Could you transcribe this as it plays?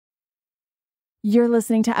You're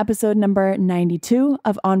listening to episode number 92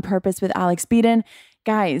 of On Purpose with Alex Beadon.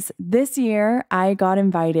 Guys, this year I got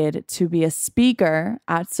invited to be a speaker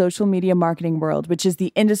at Social Media Marketing World, which is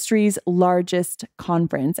the industry's largest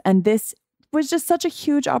conference. And this was just such a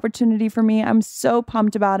huge opportunity for me. I'm so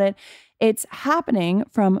pumped about it. It's happening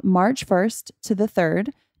from March 1st to the 3rd,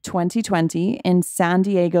 2020 in San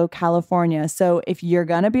Diego, California. So if you're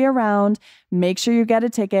going to be around, make sure you get a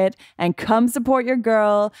ticket and come support your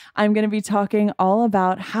girl. I'm going to be talking all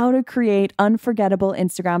about how to create unforgettable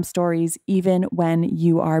Instagram stories even when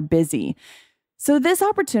you are busy. So this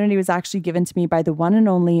opportunity was actually given to me by the one and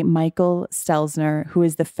only Michael Stelzner, who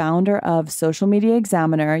is the founder of Social Media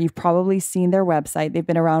Examiner. You've probably seen their website. They've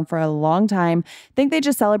been around for a long time. I think they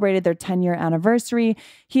just celebrated their 10-year anniversary.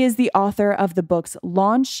 He is the author of the books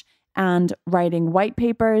Launch and Writing White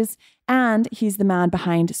Papers, and he's the man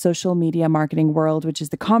behind Social Media Marketing World, which is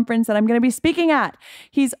the conference that I'm going to be speaking at.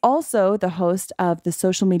 He's also the host of the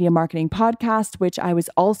Social Media Marketing Podcast, which I was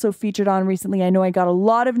also featured on recently. I know I got a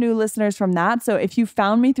lot of new listeners from that. So if you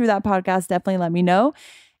found me through that podcast, definitely let me know.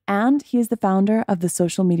 And he is the founder of the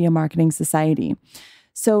Social Media Marketing Society.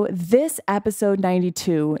 So this episode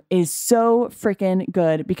 92 is so freaking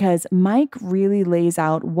good because Mike really lays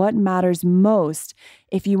out what matters most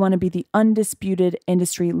if you want to be the undisputed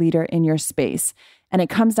industry leader in your space. And it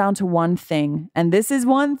comes down to one thing. And this is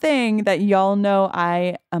one thing that y'all know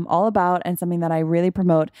I am all about and something that I really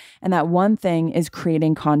promote. And that one thing is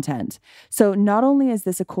creating content. So not only is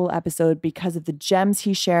this a cool episode because of the gems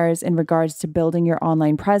he shares in regards to building your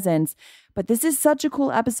online presence, but this is such a cool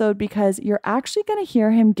episode because you're actually going to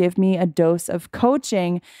hear him give me a dose of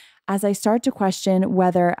coaching as I start to question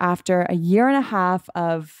whether after a year and a half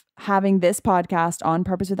of having this podcast On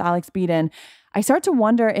Purpose with Alex Beadon, I start to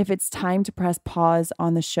wonder if it's time to press pause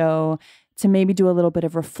on the show to maybe do a little bit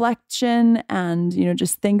of reflection and,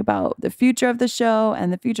 just think about the future of the show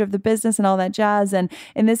and the future of the business and all that jazz. And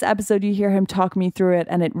in this episode, you hear him talk me through it,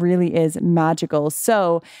 and it really is magical.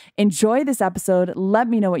 So enjoy this episode. Let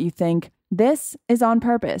me know what you think. This is On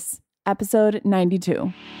Purpose, episode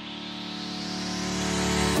 92.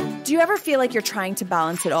 Do you ever feel like you're trying to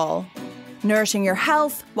balance it all? Nourishing your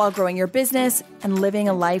health while growing your business and living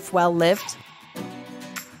a life well lived?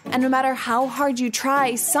 And no matter how hard you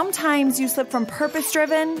try, sometimes you slip from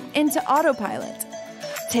purpose-driven into autopilot.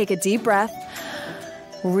 Take a deep breath,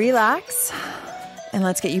 relax, and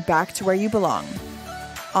let's get you back to where you belong.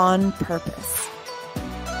 On purpose.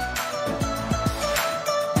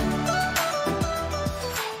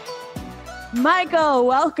 Michael,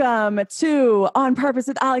 welcome to On Purpose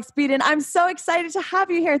with Alex Beadon. I'm so excited to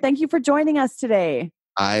have you here. Thank you for joining us today.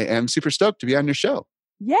 I am super stoked to be on your show.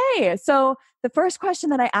 Yay. So the first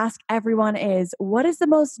question that I ask everyone is, what is the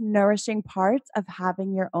most nourishing part of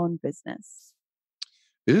having your own business?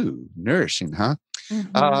 Ooh, nourishing, huh?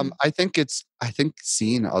 Mm-hmm. I think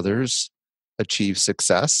seeing others achieve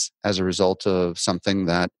success as a result of something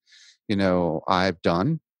that, I've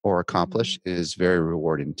done or accomplished is very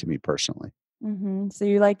rewarding to me personally. Mm-hmm. So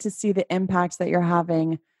you like to see the impact that you're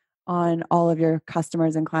having on all of your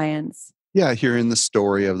customers and clients. Yeah, hearing the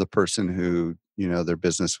story of the person who, their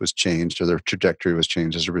business was changed or their trajectory was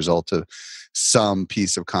changed as a result of some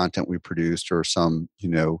piece of content we produced or some,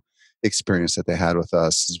 experience that they had with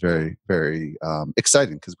us is very, very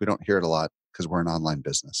exciting because we don't hear it a lot because we're an online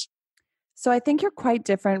business. So I think you're quite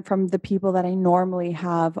different from the people that I normally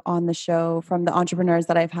have on the show, from the entrepreneurs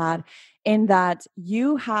that I've had, in that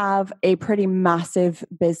you have a pretty massive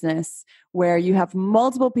business where you have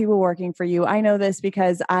multiple people working for you. I know this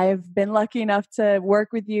because I've been lucky enough to work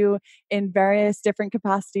with you in various different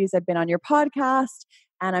capacities. I've been on your podcast,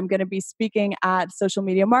 and I'm going to be speaking at Social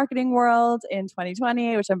Media Marketing World in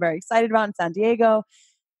 2020, which I'm very excited about, in San Diego.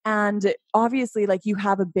 And obviously, you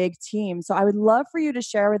have a big team. So I would love for you to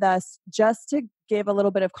share with us, just to give a little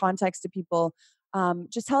bit of context to people.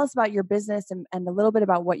 Just tell us about your business and a little bit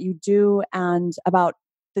about what you do and about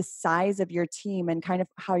the size of your team and kind of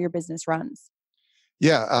how your business runs.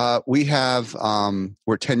 Yeah, we have,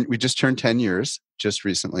 we just turned 10 years just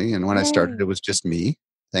recently. And when I started, it was just me.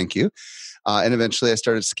 Thank you. And eventually I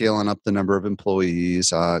started scaling up the number of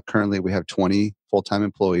employees. Currently we have 20 full-time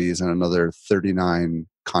employees and another 39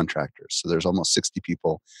 contractors. So there's almost 60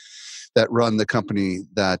 people that run the company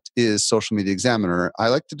that is Social Media Examiner. I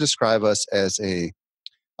like to describe us as a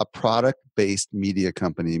product-based media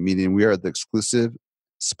company, meaning we are the exclusive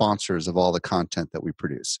sponsors of all the content that we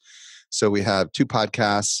produce. So we have 2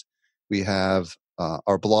 podcasts, we have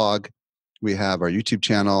our blog, we have our YouTube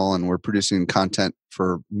channel, and we're producing content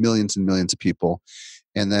for millions and millions of people.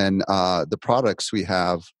 And then the products we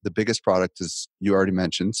have, the biggest product is, you already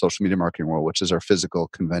mentioned, Social Media Marketing World, which is our physical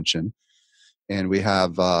convention. And we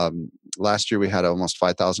have, last year we had almost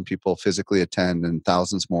 5,000 people physically attend and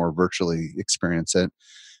thousands more virtually experience it.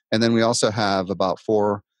 And then we also have about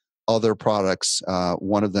 4 other products.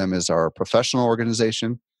 One of them is our professional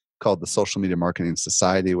organization called the Social Media Marketing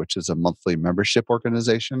Society, which is a monthly membership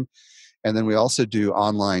organization. And then we also do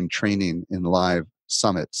online training in live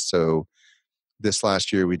summits. So this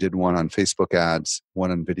last year, we did one on Facebook ads,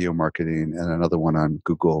 one on video marketing, and another one on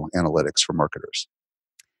Google Analytics for marketers.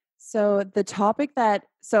 So the topic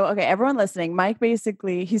okay, everyone listening, Mike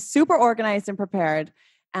basically, he's super organized and prepared.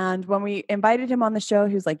 And when we invited him on the show,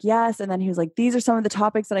 he was like, yes. And then he was like, these are some of the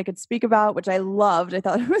topics that I could speak about, which I loved. I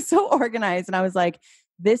thought it was so organized. And I was like,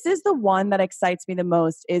 this is the one that excites me the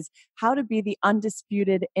most, is how to be the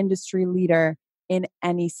undisputed industry leader in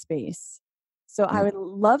any space. So I would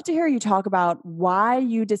love to hear you talk about why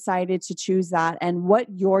you decided to choose that and what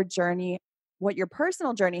your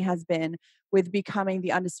personal journey has been with becoming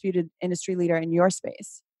the undisputed industry leader in your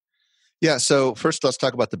space. Yeah. So first, let's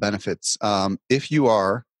talk about the benefits. If you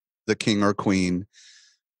are the king or queen,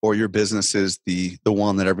 or your business is the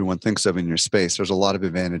one that everyone thinks of in your space, there's a lot of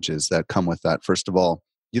advantages that come with that. First of all,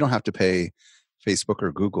 you don't have to pay Facebook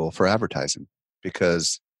or Google for advertising,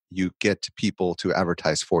 because you get people to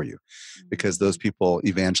advertise for you, because those people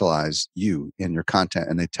evangelize you in your content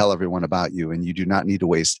and they tell everyone about you, and you do not need to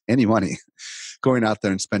waste any money going out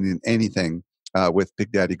there and spending anything with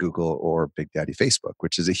Big Daddy Google or Big Daddy Facebook,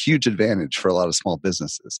 which is a huge advantage for a lot of small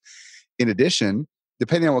businesses. In addition,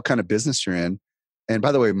 depending on what kind of business you're in, and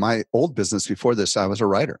by the way, my old business before this, I was a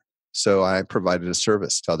writer. So I provided a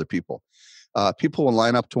service to other people. People will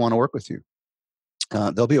line up to want to work with you.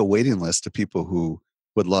 There'll be a waiting list of people who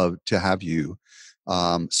would love to have you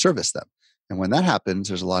service them. And when that happens,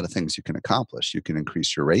 there's a lot of things you can accomplish. You can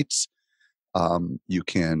increase your rates. You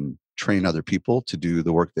can train other people to do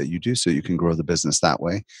the work that you do, so you can grow the business that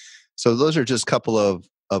way. So those are just a couple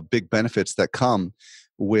of big benefits that come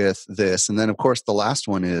with this. And then, of course, the last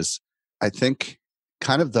one is, I think,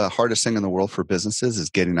 kind of the hardest thing in the world for businesses is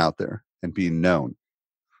getting out there and being known.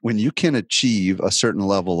 When you can achieve a certain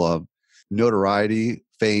level of notoriety,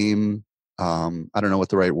 fame, I don't know what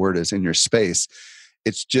the right word is, in your space,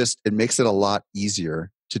 it makes it a lot easier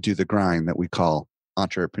to do the grind that we call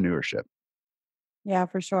entrepreneurship. Yeah,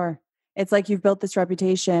 for sure. It's like you've built this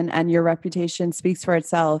reputation and your reputation speaks for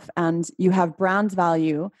itself, and you have brand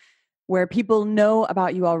value where people know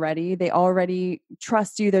about you already. They already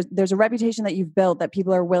trust you. There's a reputation that you've built that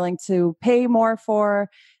people are willing to pay more for.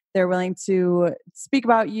 They're willing to speak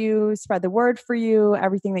about you, spread the word for you,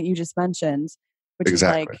 everything that you just mentioned, which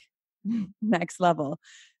Exactly. is like next level.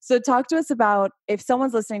 So talk to us about, if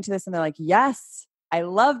someone's listening to this and they're like, yes, I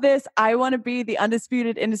love this, I want to be the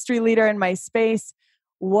undisputed industry leader in my space.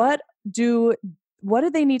 What do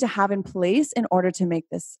they need to have in place in order to make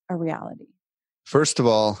this a reality? First of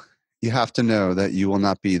all, you have to know that you will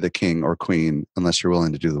not be the king or queen unless you're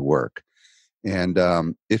willing to do the work. And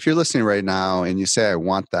if you're listening right now and you say, I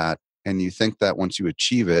want that, and you think that once you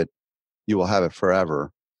achieve it, you will have it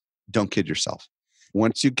forever, don't kid yourself.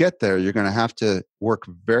 Once you get there, you're going to have to work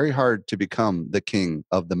very hard to become the king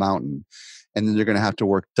of the mountain. And then you're going to have to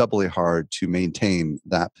work doubly hard to maintain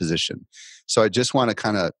that position. So I just want to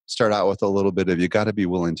kind of start out with a little bit of, you got to be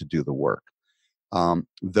willing to do the work.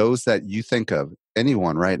 Those that you think of,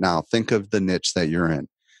 anyone right now, think of the niche that you're in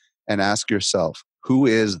and ask yourself, who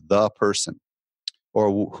is the person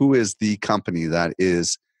or who is the company that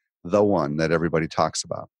is the one that everybody talks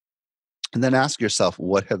about? And then ask yourself,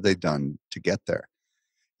 what have they done to get there?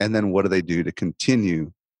 And then what do they do to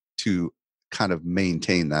continue to kind of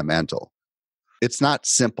maintain that mantle? It's not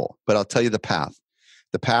simple, but I'll tell you the path.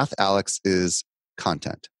 The path, Alex, is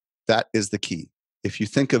content. That is the key. If you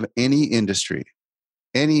think of any industry,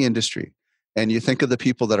 and you think of the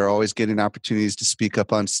people that are always getting opportunities to speak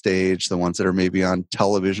up on stage, the ones that are maybe on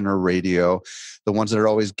television or radio, the ones that are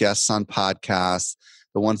always guests on podcasts,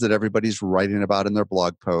 the ones that everybody's writing about in their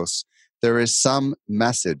blog posts, there is some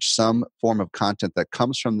message, some form of content that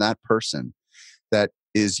comes from that person that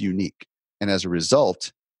is unique. And as a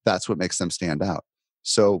result, that's what makes them stand out.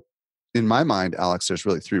 So in my mind, Alex, there's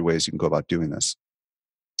really 3 ways you can go about doing this.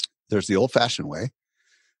 There's the old-fashioned way,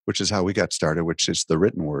 which is how we got started, which is the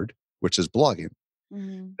written word, which is blogging.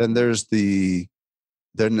 Mm-hmm. Then there's then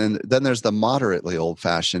there's the moderately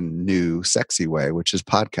old-fashioned, new, sexy way, which is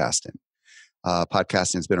podcasting.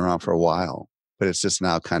 Podcasting has been around for a while, but it's just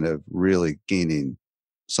now kind of really gaining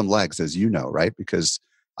some legs, as you know, right? Because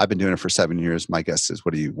I've been doing it for 7 years. My guess is,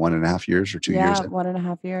 what are you, 1.5 years or 2 years? Yeah,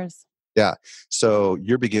 1.5 years. Yeah. So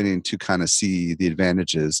you're beginning to kind of see the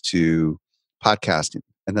advantages to podcasting.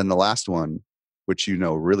 And then the last one, which you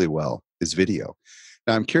know really well, is video.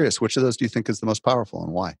 Now, I'm curious, which of those do you think is the most powerful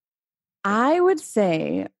and why? I would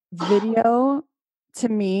say video to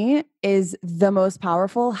me is the most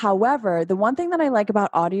powerful. However, the one thing that I like about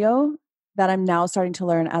audio that I'm now starting to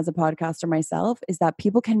learn as a podcaster myself is that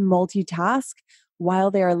people can multitask while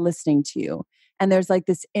they are listening to you. And there's like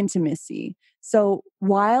this intimacy. So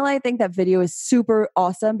while I think that video is super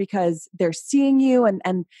awesome because they're seeing you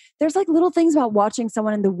and there's like little things about watching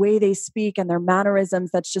someone and the way they speak and their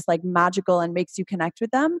mannerisms that's just like magical and makes you connect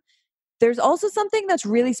with them. There's also something that's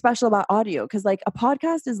really special about audio because like a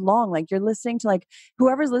podcast is long. Like you're listening to like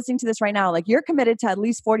whoever's listening to this right now, like you're committed to at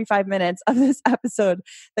least 45 minutes of this episode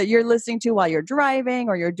that you're listening to while you're driving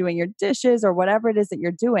or you're doing your dishes or whatever it is that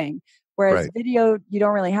you're doing. Whereas Right. video, you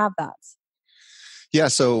don't really have that. Yeah.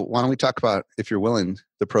 So why don't we talk about, if you're willing,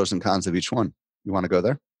 the pros and cons of each one? You want to go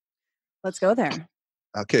there? Let's go there.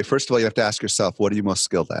 Okay. First of all, you have to ask yourself, what are you most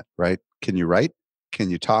skilled at, right? Can you write? Can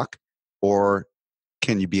you talk? Or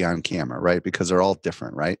can you be on camera, right? Because they're all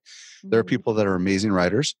different, right? There are Mhm. people that are amazing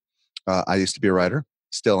writers. I used to be a writer,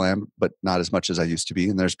 still am, but not as much as I used to be.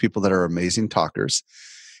 And there's people that are amazing talkers.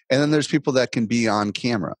 And then there's people that can be on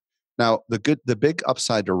camera. Now, the big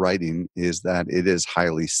upside to writing is that it is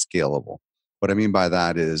highly scalable. What I mean by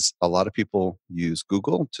that is a lot of people use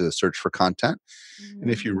Google to search for content.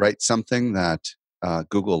 And if Mhm. you write something that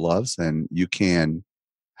Google loves, then you can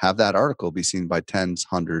have that article be seen by tens,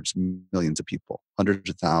 hundreds, millions of people, hundreds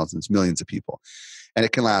of thousands, millions of people. And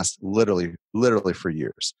it can last literally for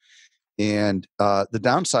years. And the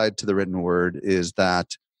downside to the written word is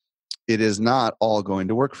that it is not all going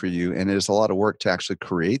to work for you. And it is a lot of work to actually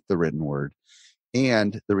create the written word.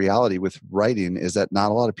 And the reality with writing is that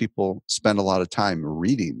not a lot of people spend a lot of time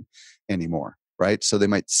reading anymore, right? So they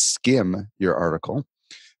might skim your article,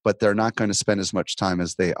 but they're not going to spend as much time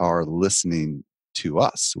as they are listening to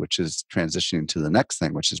us, which is transitioning to the next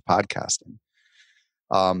thing, which is podcasting.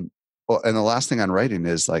 Well, and the last thing on writing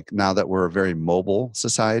is like now that we're a very mobile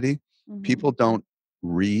society, Mhm. people don't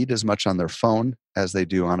read as much on their phone as they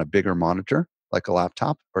do on a bigger monitor, like a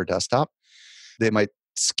laptop or desktop. They might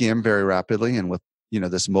skim very rapidly, and with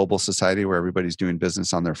this mobile society where everybody's doing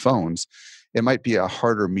business on their phones, it might be a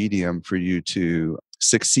harder medium for you to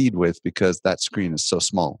succeed with because that screen is so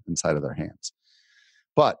small inside of their hands.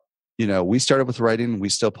 But we started with writing. We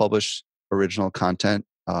still publish original content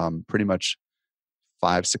pretty much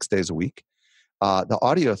 5-6 days a week. The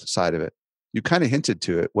audio side of it, you kind of hinted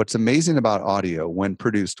to it. What's amazing about audio when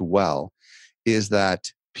produced well is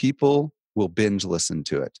that people will binge listen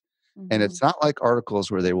to it. And Mhm. it's not like articles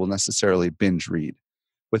where they will necessarily binge read.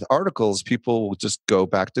 With articles, people will just go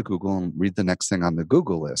back to Google and read the next thing on the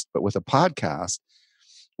Google list. But with a podcast,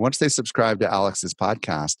 once they subscribe to Alex's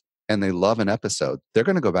podcast and they love an episode, they're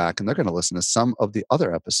going to go back and they're going to listen to some of the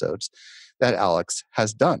other episodes that Alex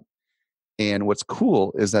has done. And what's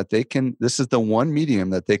cool is that this is the one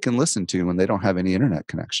medium that they can listen to when they don't have any internet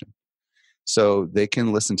connection. So they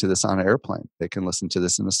can listen to this on an airplane. They can listen to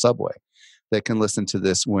this in the subway. They can listen to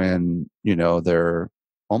this when, they're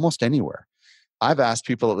almost anywhere. I've asked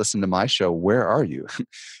people that listen to my show, where are you?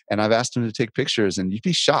 And I've asked them to take pictures, and you'd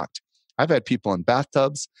be shocked. I've had people in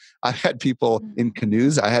bathtubs. I've had people in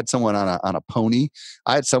canoes. I had someone on a pony.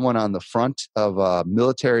 I had someone on the front of a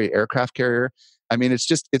military aircraft carrier. I mean,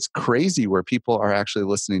 it's crazy where people are actually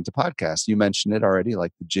listening to podcasts. You mentioned it already,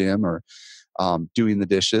 like the gym or doing the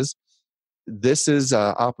dishes. This is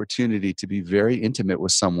an opportunity to be very intimate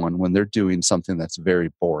with someone when they're doing something that's very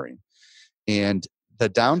boring. And the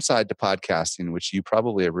downside to podcasting, which you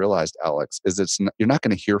probably have realized, Alex, is you're not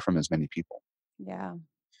going to hear from as many people. Yeah.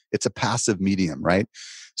 It's a passive medium, right?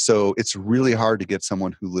 So it's really hard to get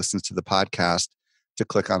someone who listens to the podcast to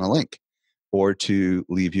click on a link or to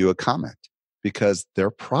leave you a comment because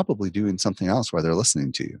they're probably doing something else while they're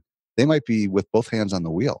listening to you. They might be with both hands on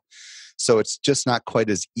the wheel. So it's just not quite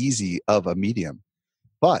as easy of a medium.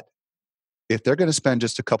 But if they're going to spend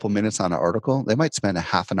just a couple minutes on an article, they might spend a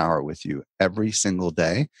half an hour with you every single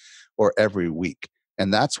day or every week.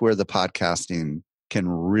 And that's where the podcasting can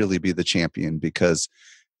really be the champion because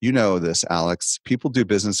you know this, Alex. People do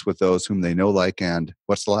business with those whom they know, like, and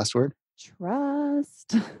what's the last word?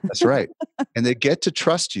 Trust. That's right. And they get to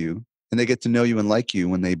trust you and they get to know you and like you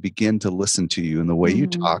when they begin to listen to you and the way you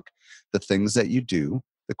Mhm. talk, the things that you do,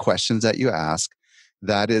 the questions that you ask.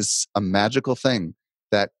 That is a magical thing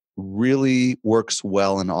that really works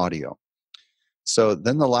well in audio. So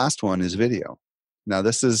then the last one is video. Now,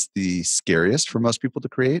 this is the scariest for most people to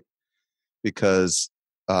create because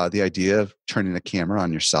the idea of turning a camera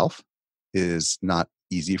on yourself is not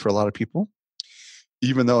easy for a lot of people.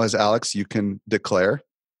 Even though, as Alex, you can declare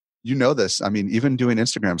you know this. I mean, even doing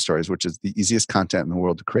Instagram stories, which is the easiest content in the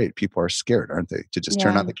world to create, people are scared, aren't they, to just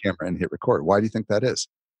turn on Yeah. the camera and hit record. Why do you think that is?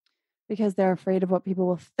 Because they're afraid of what people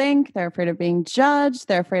will think. They're afraid of being judged.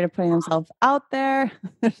 They're afraid of putting themselves out there.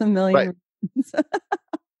 There's a Right. million reasons.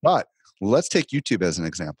 But let's take YouTube as an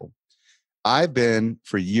example. I've been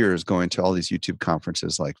for years going to all these YouTube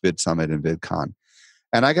conferences like Vid Summit and VidCon.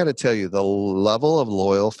 And I got to tell you, the level of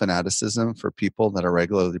loyal fanaticism for people that are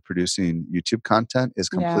regularly producing YouTube content is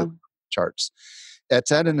Yeah. completely charts.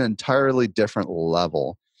 It's at an entirely different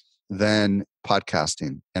level than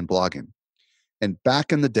podcasting and blogging. And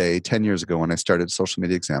back in the day, 10 years ago, when I started Social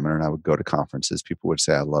Media Examiner and I would go to conferences, people would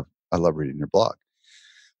say, I love reading your blog.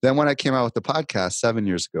 Then when I came out with the podcast 7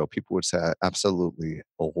 years ago, people would say, I absolutely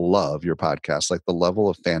love your podcast. Like the level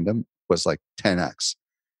of fandom was like 10x.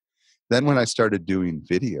 Then when I started doing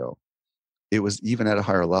video, it was even at a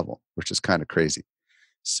higher level, which is kind of crazy.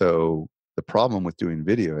 So the problem with doing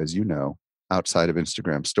video, as you know, outside of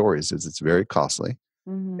Instagram stories is it's very costly.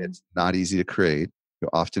 Mm-hmm. It's not easy to create. You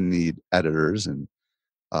often need editors and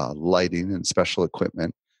lighting and special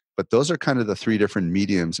equipment. But those are kind of the three different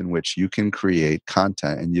mediums in which you can create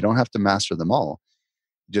content, and you don't have to master them all.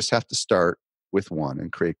 You just have to start with one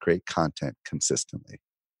and create great content consistently.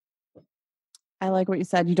 I like what you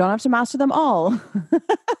said. You don't have to master them all.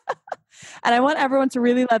 And I want everyone to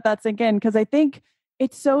really let that sink in, because I think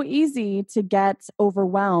it's so easy to get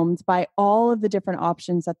overwhelmed by all of the different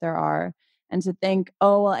options that there are and to think,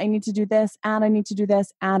 oh, well, I need to do this and I need to do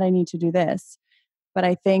this and I need to do this. But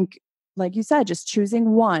I think, like you said, just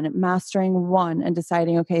choosing one, mastering one, and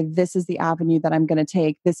deciding, okay, this is the avenue that I'm going to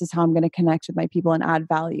take. This is how I'm going to connect with my people and add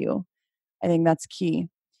value. I think that's key.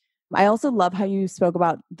 I also love how you spoke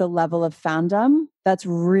about the level of fandom. That's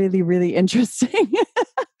really, really interesting.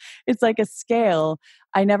 It's like a scale.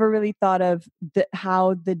 I never really thought of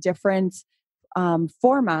how the different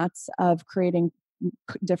formats of creating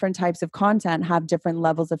different types of content have different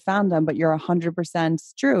levels of fandom, but you're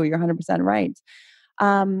 100% true. You're 100% right.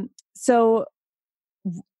 So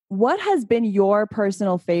what has been your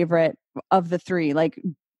personal favorite of the three? Like,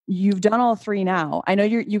 you've done all three now. I know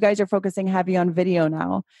you guys are focusing heavy on video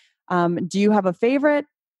now. Do you have a favorite?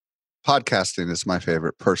 Podcasting is my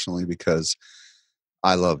favorite personally because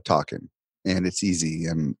I love talking and it's easy.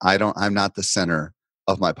 And I'm not the center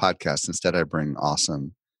of my podcast. Instead, I bring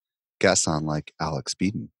awesome guests on like Alex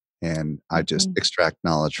Beadon, and I just extract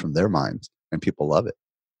knowledge from their minds, and people love it.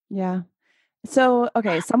 Yeah. So,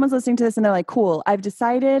 okay, someone's listening to this and they're like, cool, I've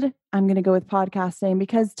decided I'm going to go with podcasting,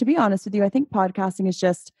 because to be honest with you, I think podcasting is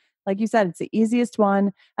just, like you said, it's the easiest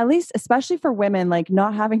one, at least, especially for women, like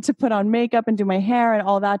not having to put on makeup and do my hair and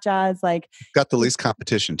all that jazz. Like, got the least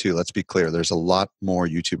competition too. Let's be clear. There's a lot more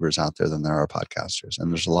YouTubers out there than there are podcasters.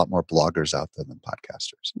 And there's a lot more bloggers out there than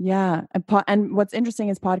podcasters. Yeah. And what's interesting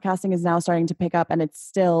is podcasting is now starting to pick up, and it's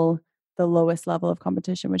still the lowest level of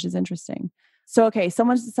competition, which is interesting. So, okay,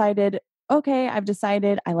 someone's decided, okay, I've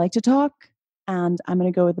decided I like to talk and I'm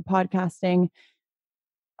going to go with the podcasting.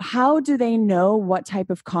 How do they know what type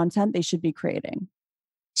of content they should be creating?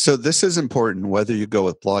 So this is important, whether you go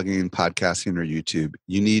with blogging, podcasting, or YouTube.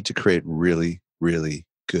 You need to create really, really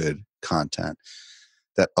good content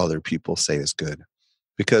that other people say is good,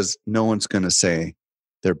 because no one's going to say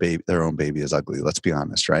their own baby is ugly. Let's be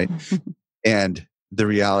honest, right? And the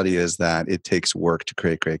reality is that it takes work to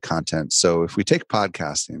create great content. So if we take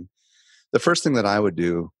podcasting, the first thing that I would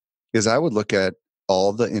do is I would look at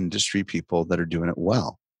all the industry people that are doing it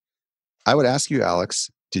well. I would ask you,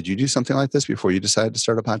 Alex, did you do something like this before you decided to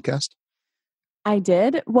start a podcast? I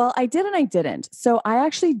did. Well, I did and I didn't. So I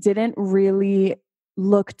actually didn't really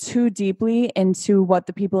look too deeply into what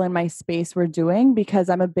the people in my space were doing, because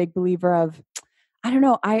I'm a big believer of, I don't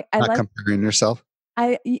know, I Not like comparing yourself.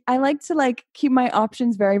 I like to like keep my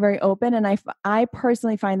options very, very open. And I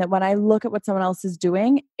personally find that when I look at what someone else is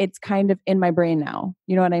doing, it's kind of in my brain now.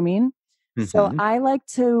 You know what I mean? So Mm-hmm. I like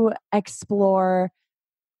to explore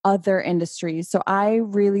other industries. So I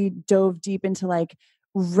really dove deep into like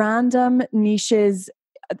random niches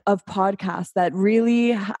of podcasts that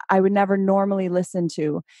really I would never normally listen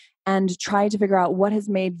to, and try to figure out what has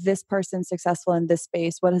made this person successful in this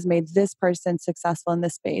space, what has made this person successful in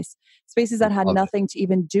this space, spaces that had nothing to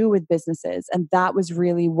even do with businesses. And that was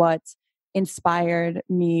really what inspired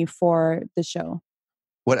me for the show.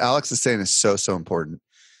 What Alex is saying is so, so important.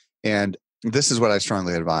 And this is what I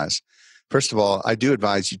strongly advise. First of all, I do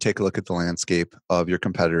advise you take a look at the landscape of your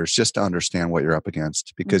competitors just to understand what you're up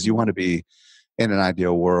against, because you want to be, in an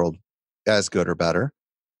ideal world, as good or better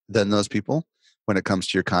than those people when it comes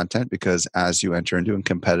to your content. Because as you enter into a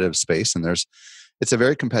competitive space, and there's it's a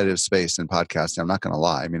very competitive space in podcasting. I'm not going to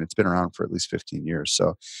lie. I mean, it's been around for at least 15 years.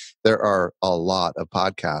 So there are a lot of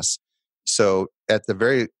podcasts. So at the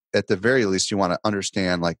very least, you want to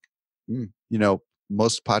understand, like,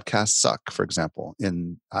 most podcasts suck, for example.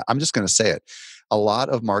 I'm just going to say it. A lot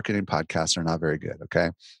of marketing podcasts are not very good.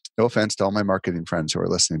 Okay. No offense to all my marketing friends who are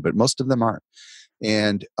listening, but most of them aren't.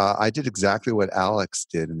 And I did exactly what Alex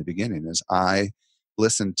did in the beginning is I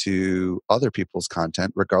listened to other people's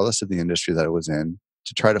content, regardless of the industry that I was in,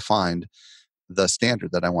 to try to find the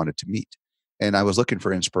standard that I wanted to meet. And I was looking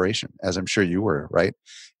for inspiration, as I'm sure you were, right?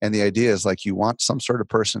 And the idea is like you want some sort of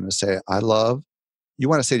person to say, you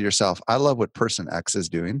want to say to yourself, I love what person X is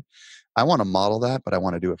doing. I want to model that, but I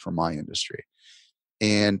want to do it for my industry.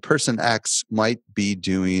 And person X might be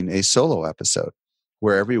doing a solo episode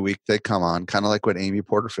where every week they come on, kind of like what Amy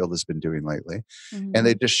Porterfield has been doing lately, and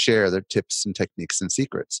they just share their tips and techniques and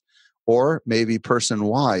secrets. Or maybe person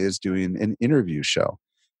Y is doing an interview show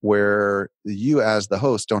where you as the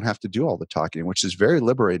host don't have to do all the talking, which is very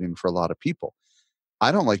liberating for a lot of people.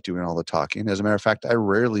 I don't like doing all the talking. As a matter of fact, I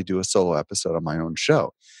rarely do a solo episode on my own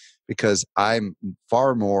show because I'm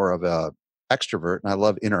far more of a extrovert and I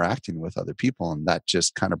love interacting with other people, and that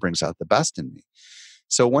just kind of brings out the best in me.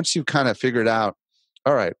 So once you kind of figured out,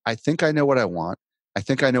 all right, I think I know what I want, I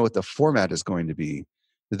think I know what the format is going to be,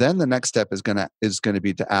 then the next step is going to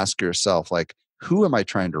be to ask yourself, like, who am I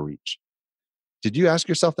trying to reach? Did you ask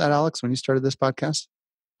yourself that, Alex, when you started this podcast?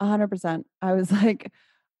 100%. I was like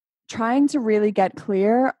trying to really get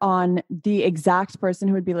clear on the exact person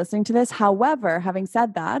who would be listening to this. However, having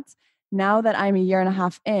said that, now that I'm a year and a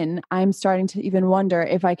half in, I'm starting to even wonder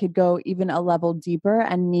if I could go even a level deeper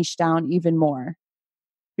and niche down even more.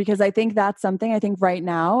 Because I think that's something I think right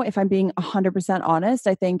now, if I'm being 100% honest,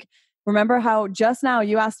 I think, remember how just now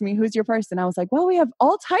you asked me, who's your person? I was like, well, we have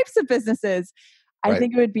all types of businesses. I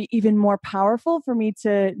think it would be even more powerful for me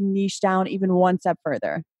to niche down even one step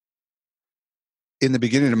further. In the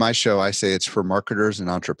beginning of my show, I say it's for marketers and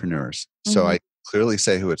entrepreneurs. So I clearly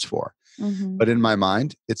say who it's for. But in my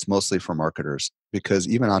mind, it's mostly for marketers because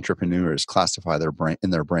even entrepreneurs classify their brain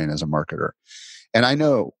as a marketer. And I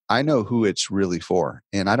know who it's really for.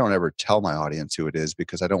 And I don't ever tell my audience who it is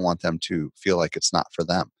because I don't want them to feel like it's not for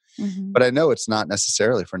them. But I know it's not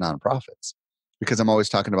necessarily for nonprofits because I'm always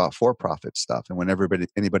talking about for-profit stuff. And when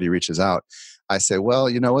anybody reaches out, I say, well,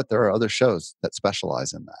 you know what? There are other shows that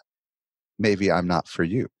specialize in that. Maybe I'm not for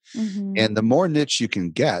you. And the more niche you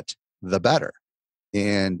can get, the better.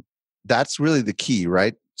 And that's really the key,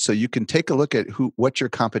 right? So you can take a look at what your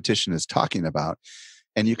competition is talking about,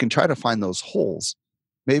 and you can try to find those holes.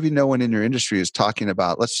 Maybe no one in your industry is talking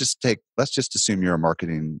about, let's just assume you're a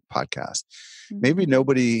marketing podcast. Maybe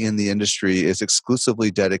nobody in the industry is exclusively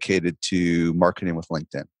dedicated to marketing with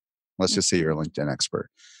LinkedIn. Let's just say you're a LinkedIn expert.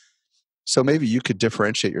 So maybe you could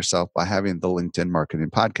differentiate yourself by having the LinkedIn marketing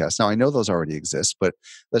podcast. Now, I know those already exist, but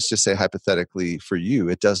let's just say hypothetically for you,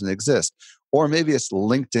 it doesn't exist. Or maybe it's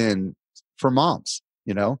LinkedIn for moms,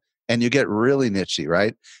 and you get really niche-y,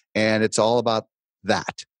 right? And it's all about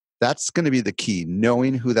that. That's going to be the key,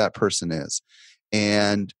 knowing who that person is.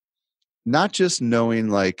 And not just knowing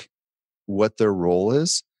like what their role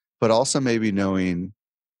is, but also maybe knowing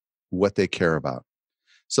what they care about.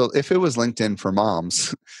 So if it was LinkedIn for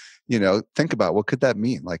moms, think about what could that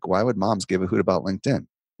mean? Like, why would moms give a hoot about LinkedIn?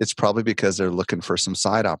 It's probably because they're looking for some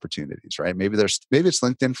side opportunities, right? Maybe it's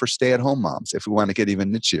LinkedIn for stay-at-home moms, if we want to get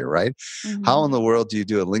even nichier, right? How in the world do you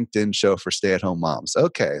do a LinkedIn show for stay-at-home moms?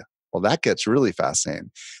 Okay, well, that gets really fascinating.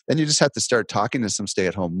 Then you just have to start talking to some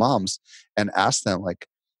stay-at-home moms and ask them, like,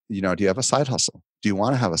 do you have a side hustle? Do you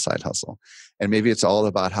want to have a side hustle? And maybe it's all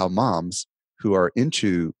about how moms who are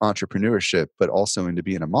into entrepreneurship, but also into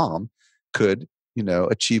being a mom could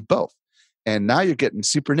achieve both. And now you're getting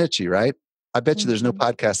super niche-y, right? I bet you there's no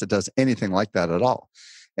podcast that does anything like that at all.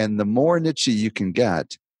 And the more niche-y you can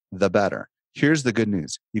get, the better. Here's the good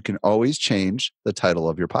news. You can always change the title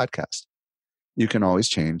of your podcast. You can always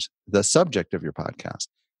change the subject of your podcast,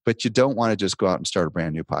 but you don't want to just go out and start a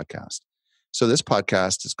brand new podcast. So this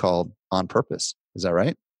podcast is called On Purpose. Is that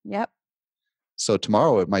right? Yep. So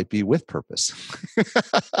tomorrow it might be With Purpose.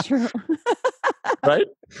 True. Right?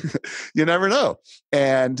 You never know.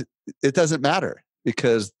 And it doesn't matter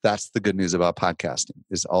because that's the good news about podcasting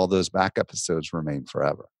is all those back episodes remain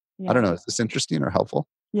forever. Yeah. I don't know. Is this interesting or helpful?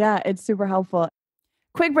 Yeah, it's super helpful.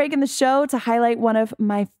 Quick break in the show to highlight one of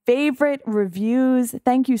my favorite reviews.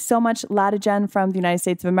 Thank you so much, Ladigen from the United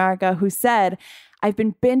States of America, who said, I've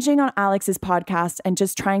been binging on Alex's podcast and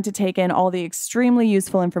just trying to take in all the extremely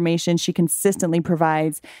useful information she consistently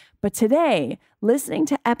provides. But today, listening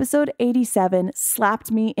to episode 87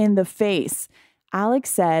 slapped me in the face.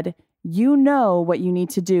 Alex said, You know what you need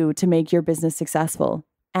to do to make your business successful.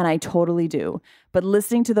 And I totally do. But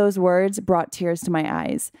listening to those words brought tears to my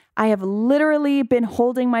eyes. I have literally been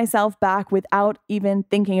holding myself back without even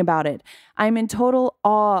thinking about it. I'm in total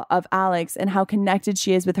awe of Alex and how connected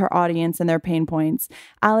she is with her audience and their pain points.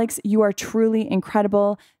 Alex, you are truly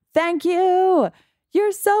incredible. Thank you.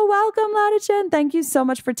 You're so welcome, Ladichin. Thank you so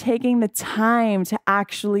much for taking the time to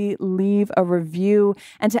actually leave a review.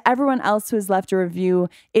 And to everyone else who has left a review,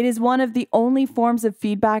 it is one of the only forms of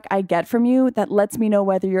feedback I get from you that lets me know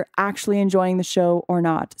whether you're actually enjoying the show or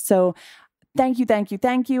not. So thank you, thank you,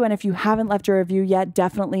 thank you. And if you haven't left a review yet,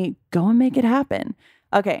 definitely go and make it happen.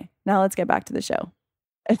 Okay, now let's get back to the show.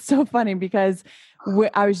 It's so funny because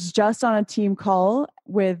I was just on a team call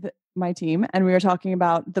with my team and we were talking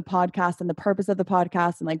about the podcast and the purpose of the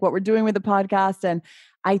podcast and like what we're doing with the podcast. And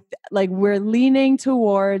we're leaning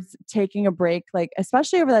towards taking a break, like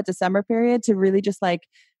especially over that December period to really just like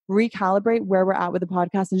recalibrate where we're at with the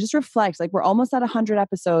podcast and just reflect. Like we're almost at 100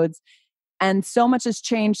 episodes and so much has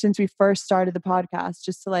changed since we first started the podcast,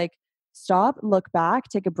 just to like stop, look back,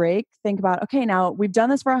 take a break, think about, okay, now we've done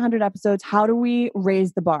this for 100 episodes. How do we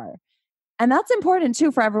raise the bar? And that's important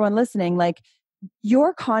too for everyone listening. Like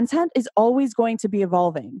your content is always going to be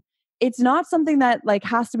evolving. It's not something that like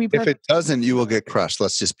has to be perfect. If it doesn't, you will get crushed.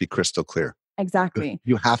 Let's just be crystal clear. Exactly.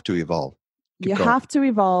 You have to evolve. You have to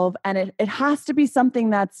evolve, and it has to be something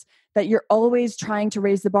that you're always trying to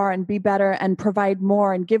raise the bar and be better and provide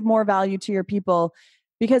more and give more value to your people.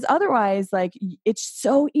 Because otherwise, like it's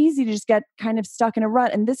so easy to just get kind of stuck in a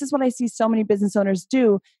rut. And this is what I see so many business owners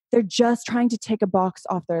do. They're just trying to tick a box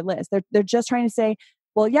off their list. They're just trying to say,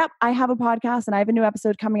 well, yep, I have a podcast and I have a new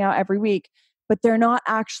episode coming out every week, but they're not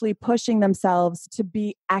actually pushing themselves to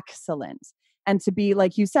be excellent and to be,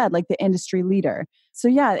 like you said, like the industry leader. So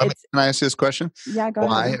yeah, Can I ask you this question? Yeah, go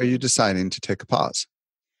Why ahead. are you deciding to take a pause?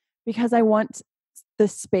 Because I want the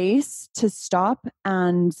space to stop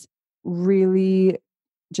and really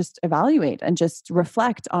just evaluate and just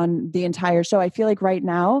reflect on the entire show. I feel like right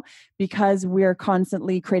now, because we're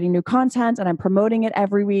constantly creating new content and I'm promoting it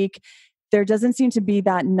every week, there doesn't seem to be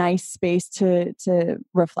that nice space to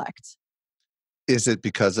reflect. Is it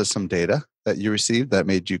because of some data that you received that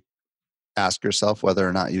made you ask yourself whether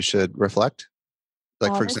or not you should reflect?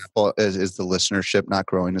 Like, for example, is the listenership not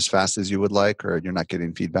growing as fast as you would like, or you're not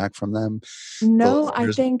getting feedback from them? No,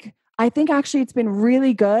 I think actually it's been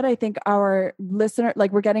really good. I think our listener,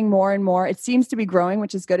 like we're getting more and more. It seems to be growing,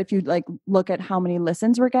 which is good if you like look at how many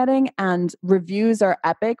listens we're getting, and reviews are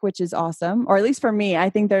epic, which is awesome. Or at least for me, I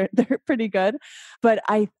think they're pretty good. But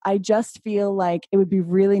I just feel like it would be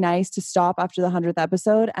really nice to stop after the 100th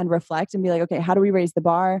episode and reflect and be like, okay, how do we raise the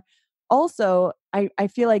bar? Also, I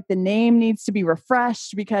feel like the name needs to be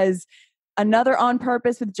refreshed because another On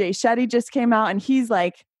Purpose with Jay Shetty just came out and he's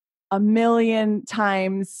like a million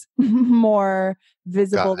times more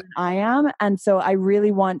visible than I am. And so I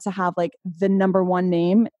really want to have like the number one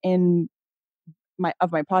name in my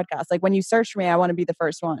podcast. Like when you search for me, I want to be the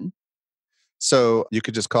first one. So you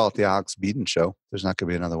could just call it the Alex Beadon Show. There's not going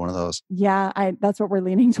to be another one of those. Yeah, that's what we're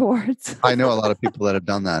leaning towards. I know a lot of people that have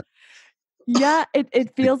done that. Yeah,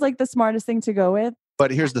 it feels like the smartest thing to go with.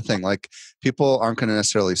 But here's the thing, like people aren't going to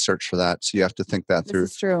necessarily search for that. So you have to think that through.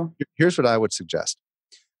 This is true. Here's what I would suggest.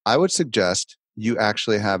 I would suggest you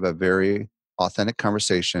actually have a very authentic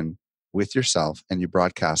conversation with yourself and you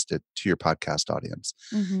broadcast it to your podcast audience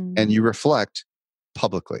and you reflect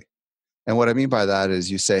publicly. And what I mean by that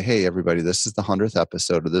is you say, hey, everybody, this is the 100th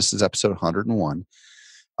episode, or this is episode 101.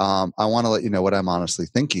 I want to let you know what I'm honestly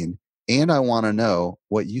thinking, and I want to know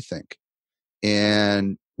what you think.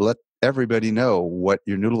 And let everybody know what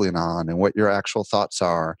you're noodling on and what your actual thoughts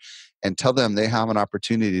are, and tell them they have an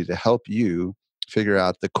opportunity to help you figure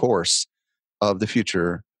out the course of the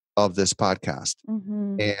future of this podcast.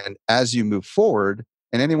 And as you move forward,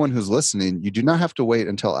 and anyone who's listening, you do not have to wait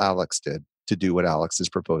until Alex did to do what Alex is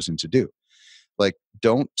proposing to do. Like,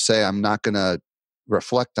 don't say, I'm not going to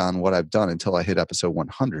reflect on what I've done until I hit episode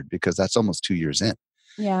 100, because that's almost 2 years in.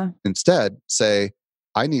 Yeah. Instead, say,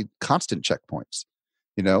 I need constant checkpoints.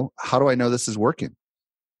 You know, how do I know this is working?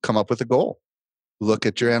 Come up with a goal. Look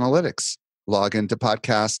at your analytics. Log into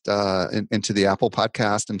into the Apple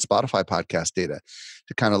Podcast and Spotify podcast data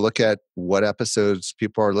to kind of look at what episodes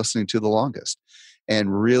people are listening to the longest,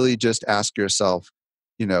 and really just ask yourself,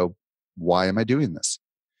 you know, why am I doing this?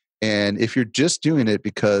 And if you're just doing it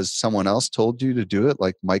because someone else told you to do it,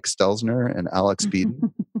 like Mike Stelzner and Alex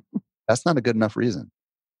Beadon, that's not a good enough reason.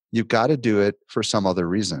 You've got to do it for some other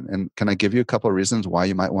reason. And can I give you a couple of reasons why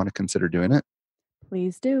you might want to consider doing it?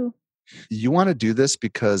 Please do. You want to do this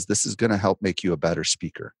because this is going to help make you a better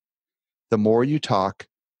speaker. The more you talk,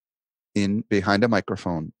 in behind a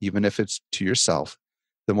microphone, even if it's to yourself,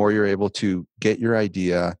 the more you're able to get your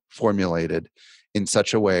idea formulated in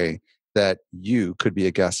such a way that you could be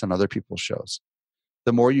a guest on other people's shows.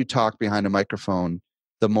 The more you talk behind a microphone,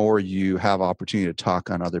 the more you have opportunity to talk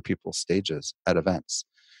on other people's stages at events.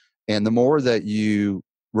 And the more that you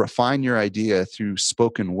refine your idea through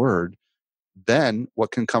spoken word, then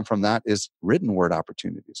what can come from that is written word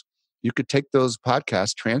opportunities. You could take those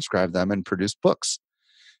podcasts, transcribe them, and produce books.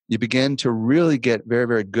 You begin to really get very,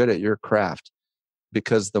 very good at your craft,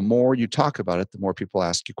 because the more you talk about it, the more people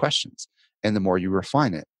ask you questions, and the more you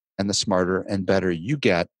refine it, and the smarter and better you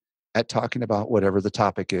get at talking about whatever the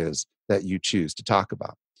topic is that you choose to talk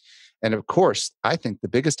about. And of course, I think the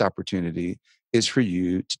biggest opportunity is for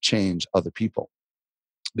you to change other people.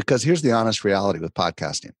 Because here's the honest reality with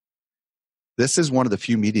podcasting. This is one of the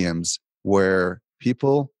few mediums where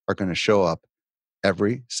people are going to show up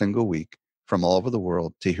every single week from all over the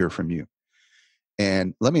world to hear from you.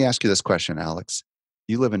 And let me ask you this question, Alex.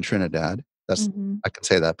 You live in Trinidad. That's I can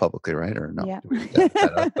say that publicly, right? Or no? Yeah.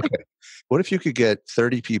 Okay. What if you could get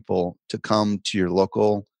 30 people to come to your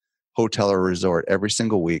local hotel or resort every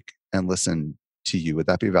single week and listen to you? Would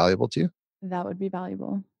that be valuable to you? That would be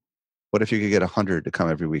valuable. What if you could get 100 to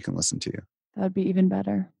come every week and listen to you? That would be even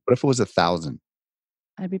better. What if it was 1,000?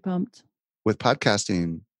 I'd be pumped. With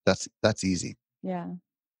podcasting, that's easy. Yeah.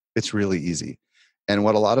 It's really easy. And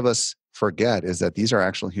what a lot of us forget is that these are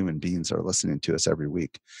actual human beings that are listening to us every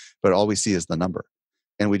week. But all we see is the number.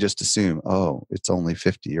 And we just assume, oh, it's only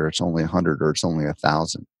 50 or it's only 100 or it's only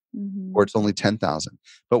 1,000 or it's only 10,000.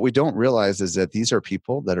 But we don't realize is that these are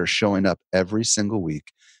people that are showing up every single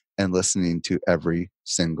week and listening to every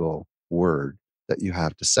single word that you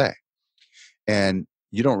have to say. And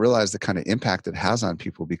you don't realize the kind of impact it has on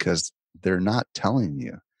people because they're not telling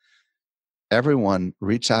you. Everyone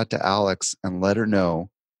reach out to Alex and let her know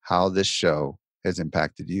how this show has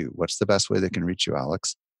impacted you. What's the best way they can reach you,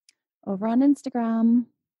 Alex? Over on Instagram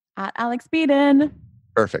at Alex Beadon.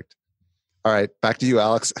 Perfect. All right. Back to you,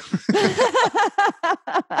 Alex.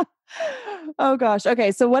 Oh gosh.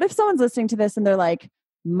 Okay. So what if someone's listening to this and they're like,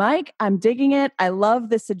 Mike, I'm digging it. I love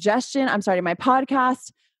this suggestion. I'm starting my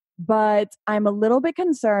podcast, but I'm a little bit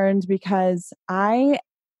concerned because I'm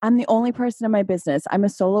the only person in my business. I'm a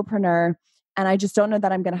solopreneur. And I just don't know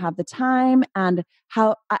that I'm going to have the time, and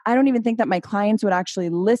how I don't even think that my clients would actually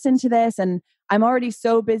listen to this. And I'm already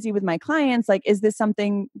so busy with my clients. Like, is this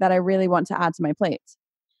something that I really want to add to my plate?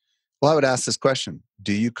 Well, I would ask this question.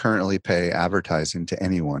 Do you currently pay advertising to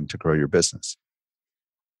anyone to grow your business?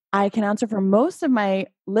 I can answer for most of my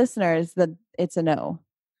listeners that it's a no.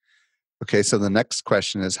 Okay. So the next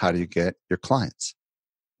question is, how do you get your clients?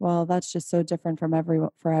 Well, that's just so different from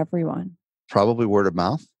for everyone. Probably word of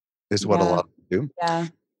mouth is what a lot of them do. Yeah.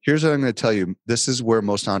 Here's what I'm going to tell you. This is where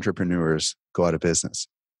most entrepreneurs go out of business.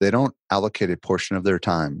 They don't allocate a portion of their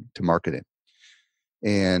time to marketing.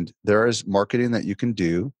 And there is marketing that you can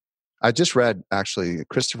do. I just read, actually,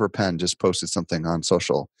 Christopher Penn just posted something on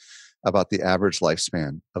social about the average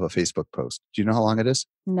lifespan of a Facebook post. Do you know how long it is?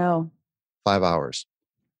 No. 5 hours.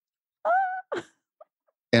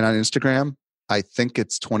 And on Instagram, I think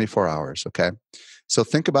it's 24 hours. Okay. So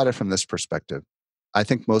think about it from this perspective. I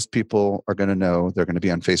think most people are going to know they're going to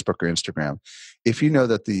be on Facebook or Instagram. If you know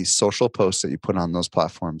that the social posts that you put on those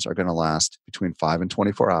platforms are going to last between 5 and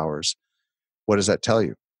 24 hours, what does that tell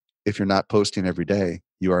you? If you're not posting every day,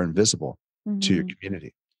 you are invisible to your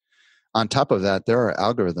community. On top of that, there are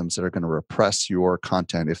algorithms that are going to repress your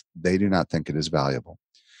content if they do not think it is valuable.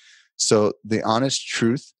 So the honest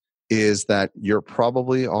truth is that you're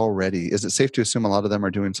probably already, is it safe to assume a lot of them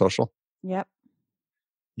are doing social? Yep.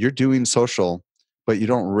 You're doing social, but you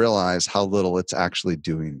don't realize how little it's actually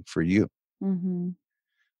doing for you.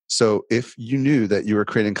 So if you knew that you were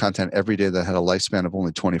creating content every day that had a lifespan of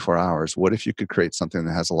only 24 hours, what if you could create something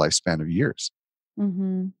that has a lifespan of years?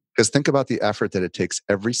 Because think about the effort that it takes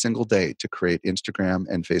every single day to create Instagram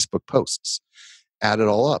and Facebook posts. Add it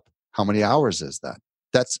all up. How many hours is that?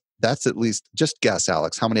 That's at least, just guess,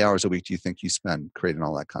 Alex, how many hours a week do you think you spend creating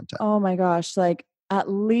all that content? Oh my gosh. Like at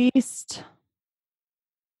least,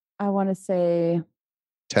 I want to say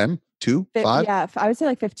 10, 2, 5? Yeah, I would say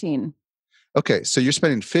like 15. Okay. So you're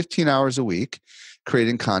spending 15 hours a week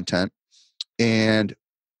creating content, and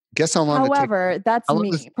guess how long However, that's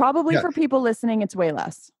me. Probably for people listening, it's way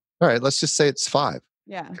less. All right. Let's just say it's 5.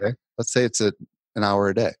 Yeah. Okay. Let's say it's an hour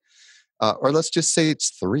a day. Or let's just say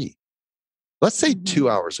it's 3. Let's say 2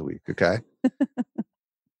 hours a week. Okay.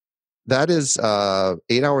 That is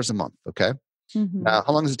 8 hours a month. Okay. Now,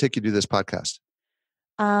 how long does it take you to do this podcast?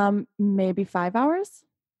 Maybe 5 hours.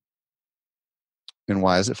 And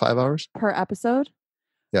why is it 5 hours? Per episode.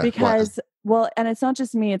 Yeah. Because, well, and it's not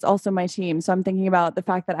just me, it's also my team. So I'm thinking about the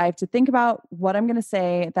fact that I have to think about what I'm going to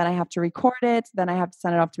say, then I have to record it, then I have to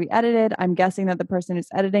send it off to be edited. I'm guessing that the person who's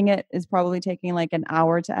editing it is probably taking like an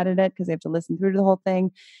hour to edit it because they have to listen through to the whole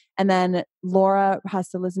thing. And then Laura has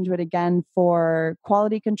to listen to it again for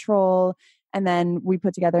quality control. And then we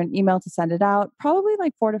put together an email to send it out, probably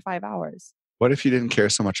like 4 to 5 hours. What if you didn't care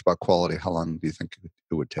so much about quality? How long do you think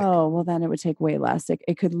it would take? Oh, well, then it would take way less.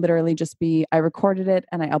 It could literally just be I recorded it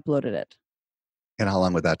and I uploaded it. And how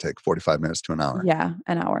long would that take? 45 minutes to an hour? Yeah,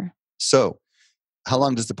 an hour. So how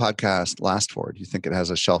long does the podcast last for? Do you think it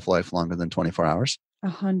has a shelf life longer than 24 hours?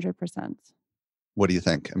 100%. What do you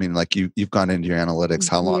think? I mean, like you've gone into your analytics.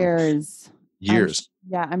 How long? Years. Years.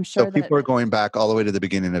 I'm sure So people are going back all the way to the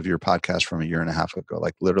beginning of your podcast from a year and a half ago.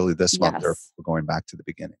 Like literally this month, they're going back to the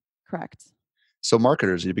beginning. Correct. So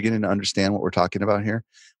marketers, are you beginning to understand what we're talking about here?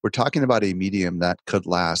 We're talking about a medium that could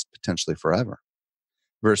last potentially forever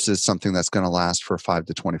versus something that's going to last for 5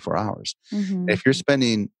 to 24 hours. Mm-hmm. If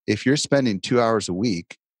you're spending 2 hours a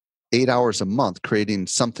week, 8 hours a month creating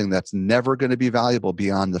something that's never going to be valuable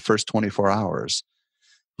beyond the first 24 hours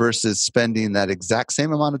versus spending that exact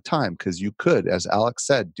same amount of time, because you could, as Alex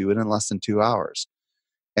said, do it in less than 2 hours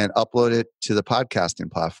and upload it to the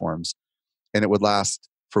podcasting platforms and it would last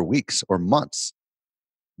for weeks or months.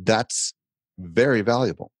 That's very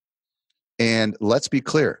valuable. And let's be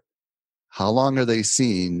clear. How long are they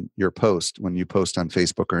seeing your post when you post on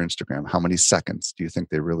Facebook or Instagram? How many seconds do you think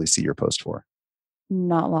they really see your post for?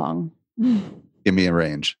 Not long. Give me a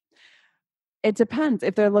range. It depends.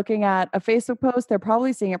 If they're looking at a Facebook post, they're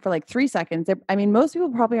probably seeing it for like 3 seconds. I mean, most people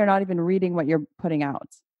probably are not even reading what you're putting out.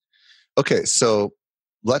 Okay, so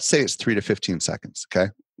let's say it's 3 to 15 seconds,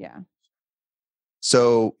 okay? Yeah.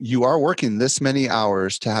 So you are working this many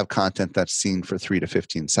hours to have content that's seen for 3 to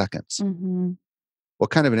 15 seconds. Mm-hmm.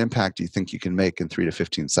 What kind of an impact do you think you can make in 3 to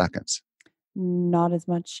 15 seconds? Not as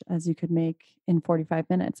much as you could make in 45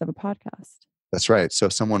 minutes of a podcast. That's right. So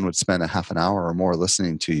if someone would spend a half an hour or more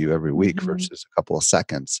listening to you every week versus a couple of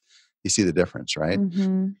seconds, you see the difference, right?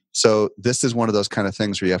 Mm-hmm. So this is one of those kind of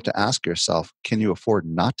things where you have to ask yourself, can you afford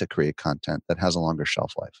not to create content that has a longer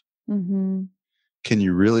shelf life? Mm-hmm. Can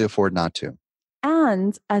you really afford not to?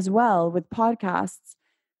 And as well with podcasts,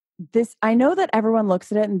 I know that everyone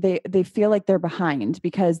looks at it and they feel like they're behind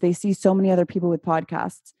because they see so many other people with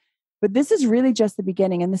podcasts. But this is really just the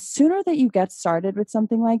beginning. And the sooner that you get started with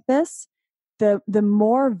something like this, the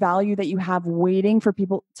more value that you have waiting for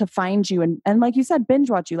people to find you. And like you said, binge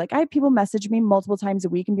watch you. Like I have people message me multiple times a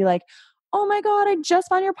week and be like, oh my God, I just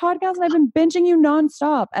found your podcast and I've been binging you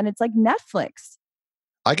nonstop. And it's like Netflix.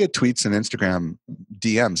 I get tweets and Instagram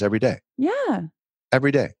DMs every day. Yeah.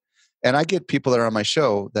 Every day. And I get people that are on my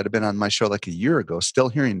show that have been on my show like a year ago, still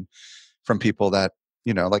hearing from people that,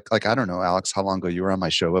 you know, like I don't know, Alex, how long ago you were on my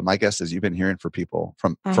show, but my guess is you've been hearing from people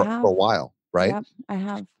for a while, right? Yep, I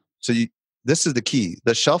have. So this is the key.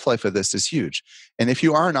 The shelf life of this is huge. And if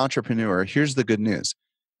you are an entrepreneur, here's the good news.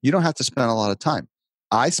 You don't have to spend a lot of time.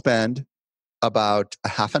 I spend about a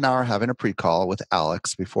half an hour having a pre-call with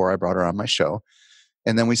Alex before I brought her on my show.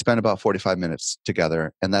 And then we spend about 45 minutes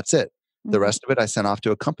together and that's it. The rest of it I sent off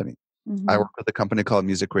to a company. I work with a company called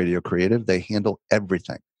Music Radio Creative. They handle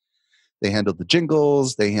everything. They handle the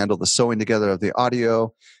jingles, they handle the sewing together of the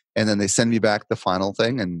audio, and then they send me back the final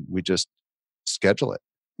thing and we just schedule it.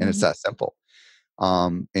 And it's that simple.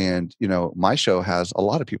 And you know, my show has a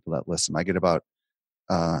lot of people that listen. I get about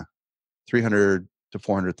 300 to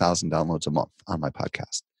 400,000 downloads a month on my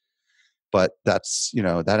podcast. But that's, you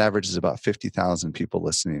know, that averages about 50,000 people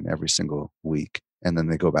listening every single week. And then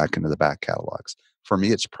they go back into the back catalogs. For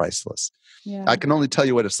me, it's priceless. Yeah. I can only tell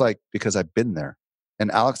you what it's like because I've been there.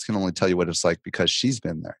 And Alex can only tell you what it's like because she's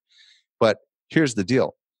been there. But here's the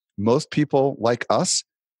deal. Most people like us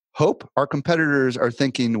hope our competitors are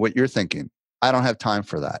thinking what you're thinking. I don't have time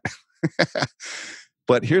for that.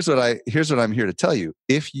 But here's what I'm here to tell you.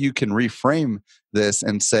 If you can reframe this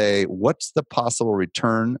and say, what's the possible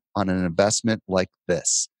return on an investment like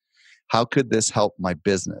this? How could this help my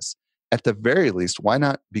business? At the very least, why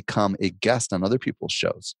not become a guest on other people's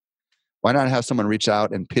shows? Why not have someone reach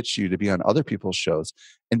out and pitch you to be on other people's shows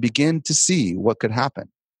and begin to see what could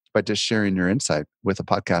happen by just sharing your insight with a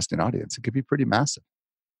podcasting audience? It could be pretty massive.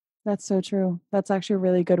 That's so true. That's actually a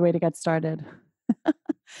really good way to get started.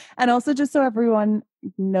 And also just so everyone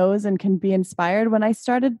knows and can be inspired, when I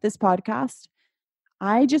started this podcast,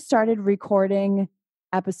 I just started recording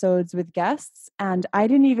episodes with guests and I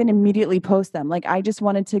didn't even immediately post them. Like I just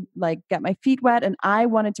wanted to like get my feet wet and I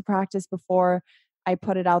wanted to practice before I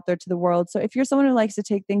put it out there to the world. So if you're someone who likes to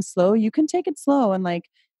take things slow, you can take it slow and like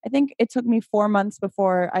I think it took me 4 months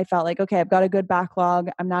before I felt like, okay, I've got a good backlog.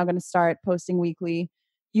 I'm now going to start posting weekly.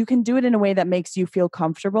 You can do it in a way that makes you feel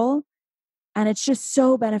comfortable. And it's just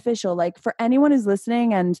so beneficial. Like for anyone who's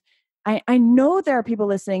listening, and I know there are people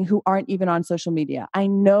listening who aren't even on social media. I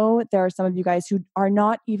know there are some of you guys who are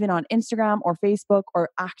not even on Instagram or Facebook or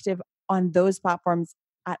active on those platforms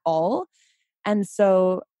at all. And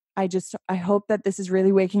so I hope that this is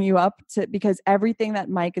really waking you up to, because everything that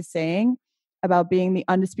Mike is saying about being the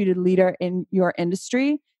undisputed leader in your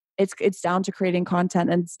industry, it's down to creating content,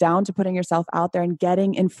 and it's down to putting yourself out there and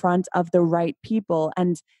getting in front of the right people.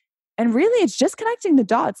 And really, it's just connecting the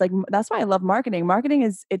dots. Like that's why I love marketing. Marketing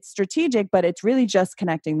it's strategic, but it's really just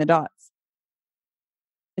connecting the dots.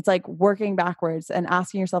 It's like working backwards and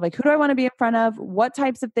asking yourself, like, who do I want to be in front of? What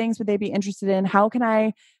types of things would they be interested in? How can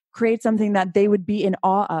I create something that they would be in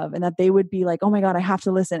awe of, and that they would be like, oh my God, I have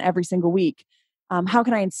to listen every single week. How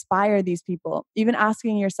can I inspire these people? Even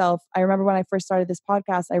asking yourself, I remember when I first started this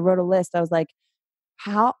podcast, I wrote a list. I was like,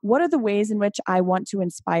 what are the ways in which I want to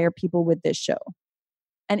inspire people with this show?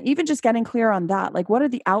 And even just getting clear on that, like what are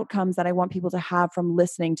the outcomes that I want people to have from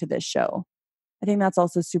listening to this show? I think that's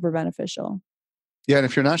also super beneficial. Yeah. And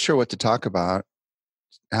if you're not sure what to talk about,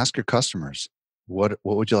 ask your customers, what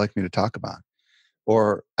would you like me to talk about?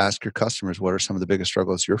 Or ask your customers, what are some of the biggest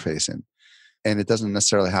struggles you're facing? And it doesn't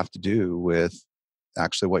necessarily have to do with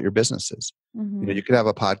actually what your business is. Mm-hmm. You could have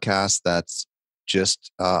a podcast that's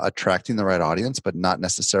just attracting the right audience, but not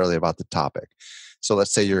necessarily about the topic. So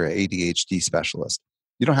let's say you're an ADHD specialist.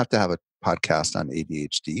 You don't have to have a podcast on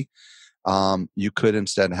ADHD. You could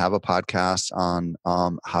instead have a podcast on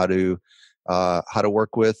how to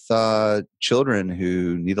work with children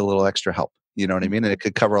who need a little extra help. You know what I mean? And it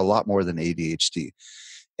could cover a lot more than ADHD.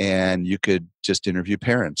 And you could just interview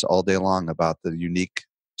parents all day long about the unique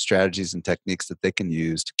strategies and techniques that they can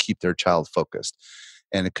use to keep their child focused.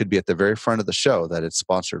 And it could be at the very front of the show that it's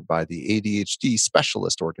sponsored by the ADHD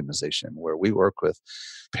Specialist Organization, where we work with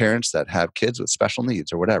parents that have kids with special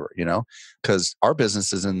needs or whatever, because our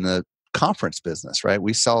business is in the conference business, right?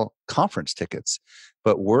 We sell conference tickets,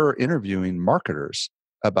 but we're interviewing marketers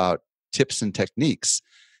about tips and techniques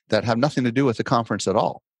that have nothing to do with the conference at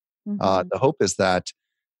all. Mm-hmm. The hope is that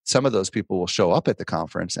some of those people will show up at the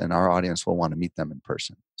conference and our audience will want to meet them in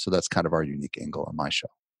person. So that's kind of our unique angle on my show.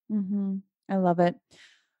 Mm-hmm. I love it.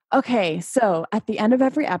 Okay. So at the end of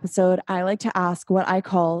every episode, I like to ask what I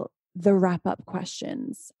call the wrap up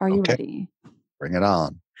questions. Are you ready? Bring it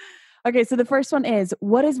on. Okay. So the first one is,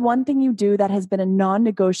 what is one thing you do that has been a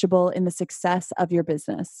non-negotiable in the success of your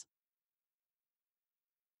business?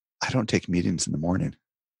 I don't take meetings in the morning.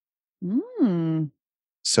 Mm.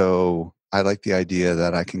 So I like the idea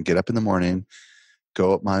that I can get up in the morning,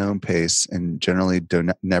 go at my own pace, and generally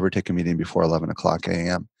never take a meeting before 11 o'clock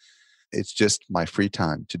a.m. It's just my free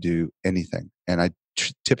time to do anything. And I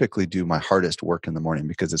typically do my hardest work in the morning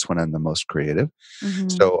because it's when I'm the most creative. Mm-hmm.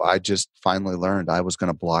 So I just finally learned I was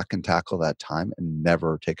going to block and tackle that time and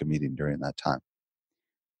never take a meeting during that time.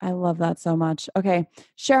 I love that so much. Okay.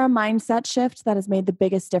 Share a mindset shift that has made the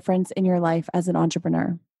biggest difference in your life as an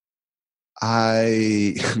entrepreneur.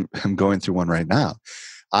 I am going through one right now.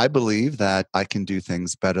 I believe that I can do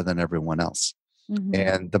things better than everyone else. Mm-hmm.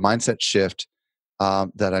 And the mindset shift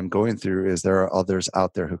that I'm going through is there are others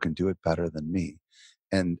out there who can do it better than me.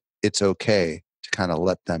 And it's okay to kind of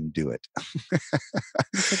let them do it.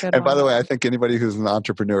 And by the way, I think anybody who's an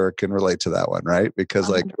entrepreneur can relate to that one, right? Because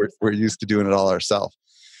like we're used to doing it all ourselves.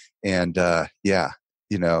 And you're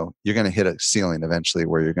going to hit a ceiling eventually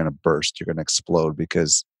where you're going to burst, you're going to explode,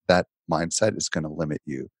 because that mindset is going to limit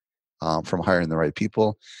you from hiring the right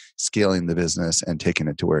people, scaling the business, and taking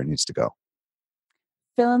it to where it needs to go.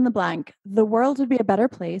 Fill in the blank. The world would be a better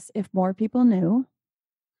place if more people knew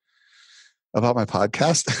about my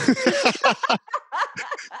podcast.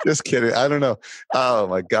 Just kidding. I don't know. Oh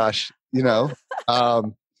my gosh.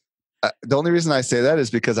 The only reason I say that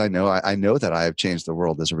is because I know that I have changed the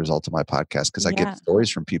world as a result of my podcast, because I get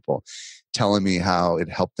stories from people telling me how it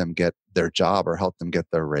helped them get their job or helped them get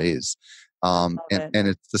their raise. And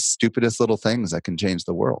it's the stupidest little things that can change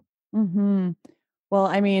the world. Mm-hmm. Well,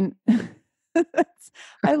 I mean,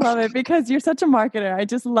 I love it because you're such a marketer. I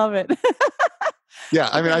just love it. Yeah.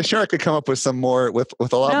 I mean, I'm sure I could come up with some more with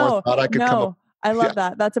a lot more thought. I could come up. I love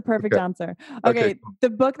that. That's a perfect answer. Okay. The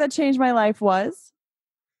book that changed my life was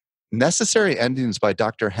Necessary Endings by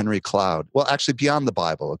Dr. Henry Cloud. Well, actually, beyond the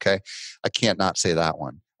Bible. Okay. I can't not say that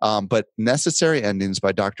one. But Necessary Endings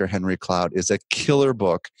by Dr. Henry Cloud is a killer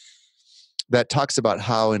book that talks about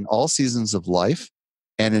how in all seasons of life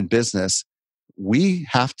and in business, we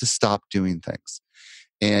have to stop doing things.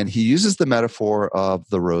 And he uses the metaphor of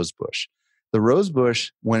the rose bush, The rose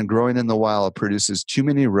bush, when growing in the wild, produces too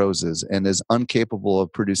many roses and is incapable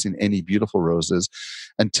of producing any beautiful roses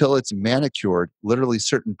until it's manicured. Literally,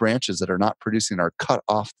 certain branches that are not producing are cut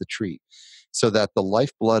off the tree so that the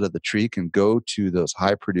lifeblood of the tree can go to those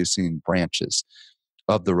high producing branches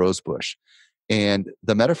of the rose bush. And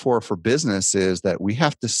the metaphor for business is that we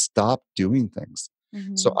have to stop doing things.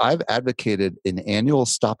 So I've advocated an annual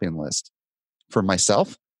stopping list for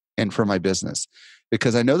myself and for my business,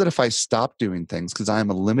 because I know that if I stop doing things, because I'm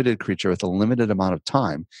a limited creature with a limited amount of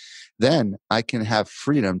time, then I can have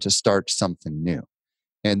freedom to start something new.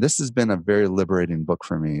 And this has been a very liberating book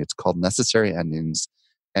for me. It's called Necessary Endings.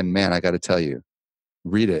 And man, I got to tell you,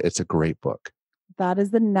 read it. It's a great book. That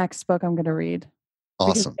is the next book I'm going to read.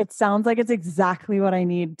 Awesome. Because it sounds like it's exactly what I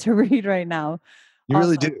need to read right now. You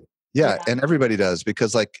really do. Yeah. And everybody does,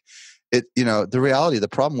 because the reality, the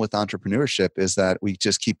problem with entrepreneurship is that we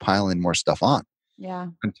just keep piling more stuff on. Yeah.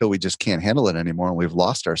 Until we just can't handle it anymore and we've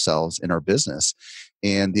lost ourselves in our business.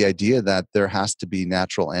 And the idea that there has to be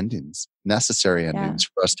natural endings, necessary endings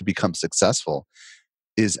for us to become successful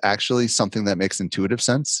is actually something that makes intuitive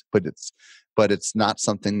sense, but it's not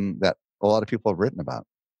something that a lot of people have written about.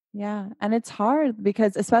 Yeah. And it's hard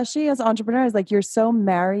because especially as entrepreneurs, like you're so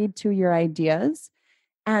married to your ideas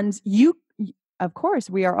and of course,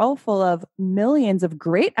 we are all full of millions of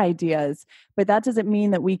great ideas, but that doesn't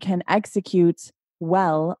mean that we can execute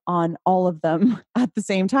well on all of them at the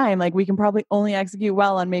same time. Like we can probably only execute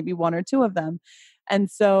well on maybe one or two of them.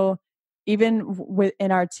 And so even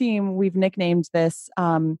in our team, we've nicknamed this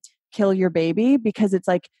kill your baby, because it's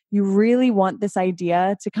like you really want this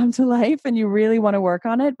idea to come to life and you really want to work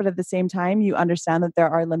on it. But at the same time, you understand that there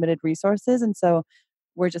are limited resources. And so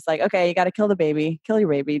we're just like, okay, you got to kill the baby, kill your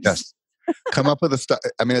baby. Yes. Come up with at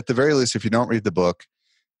the very least, if you don't read the book,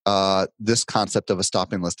 this concept of a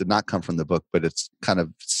stopping list did not come from the book, but it's kind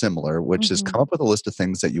of similar, which is come up with a list of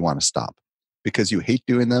things that you want to stop because you hate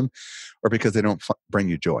doing them or because they don't bring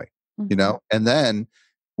you joy, And then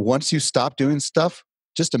once you stop doing stuff,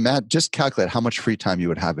 just calculate how much free time you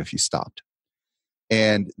would have if you stopped.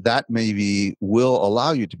 And that maybe will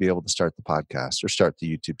allow you to be able to start the podcast or start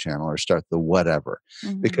the YouTube channel or start the whatever,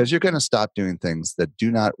 because you're going to stop doing things that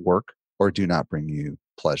do not work or do not bring you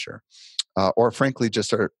pleasure. Or frankly,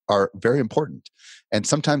 just are very important. And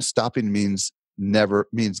sometimes stopping means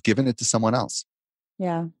giving it to someone else.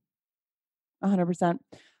 Yeah, 100%.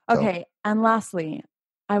 Okay. And lastly,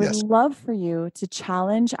 I would love for you to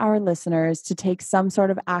challenge our listeners to take some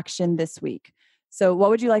sort of action this week. So what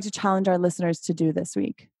would you like to challenge our listeners to do this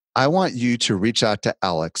week? I want you to reach out to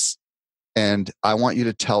Alex and I want you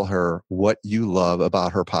to tell her what you love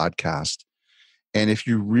about her podcast. And if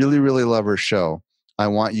you really, really love her show, I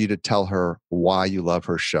want you to tell her why you love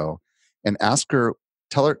her show and tell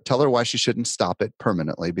her why she shouldn't stop it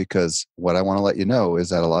permanently, because what I want to let you know is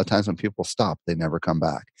that a lot of times when people stop, they never come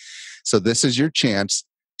back. So this is your chance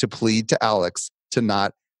to plead to Alex to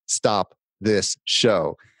not stop this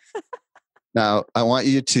show. Now, I want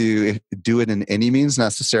you to do it in any means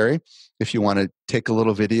necessary. If you want to take a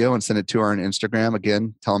little video and send it to her on Instagram,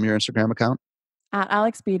 again, tell them your Instagram account. At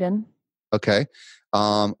Alex Beadon. Okay.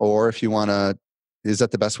 Or if you want to, is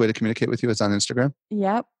that the best way to communicate with you? Is on Instagram?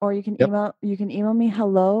 Yep. Or you can email me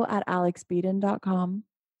hello@alexbeadon.com.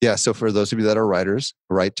 Yeah. So for those of you that are writers,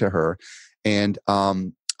 write to her. And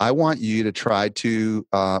I want you to try to,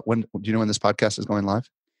 do you know when this podcast is going live?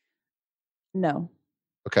 No.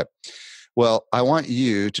 Okay. Well, I want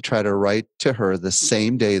you to try to write to her the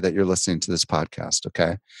same day that you're listening to this podcast.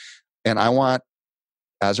 Okay. And I want,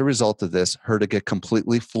 as a result of this, her to get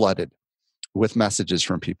completely flooded with messages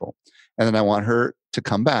from people. And then I want her to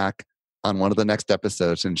come back on one of the next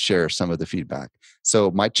episodes and share some of the feedback. So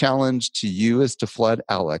my challenge to you is to flood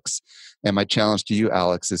Alex. And my challenge to you,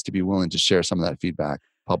 Alex, is to be willing to share some of that feedback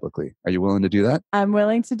publicly. Are you willing to do that? I'm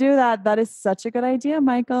willing to do that. That is such a good idea,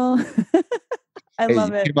 Michael. I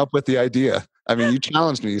love it. You came up with the idea. I mean, you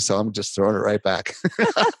challenged me, so I'm just throwing it right back.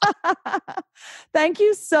 Thank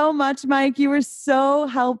you so much, Mike. You were so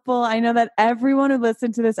helpful. I know that everyone who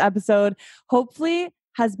listened to this episode hopefully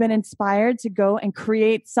has been inspired to go and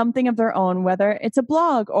create something of their own, whether it's a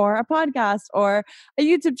blog or a podcast or a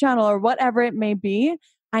YouTube channel or whatever it may be.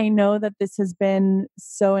 I know that this has been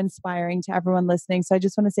so inspiring to everyone listening. So I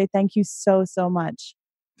just want to say thank you so, so much.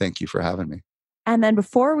 Thank you for having me. And then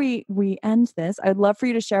before we end this, I'd love for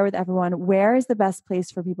you to share with everyone, where is the best place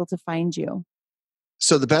for people to find you?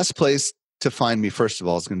 So the best place to find me, first of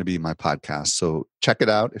all, is going to be my podcast. So check it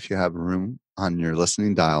out if you have room on your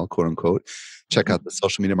listening dial, quote unquote. Check out the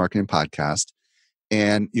Social Media Marketing Podcast.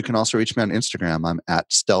 And you can also reach me on Instagram. I'm at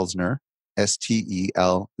Stelzner,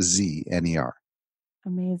 Stelzner.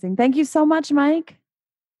 Amazing. Thank you so much, Mike.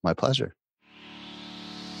 My pleasure.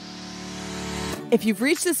 If you've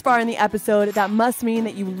reached this far in the episode, that must mean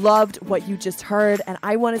that you loved what you just heard, and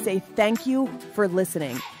I want to say thank you for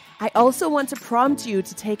listening. I also want to prompt you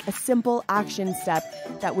to take a simple action step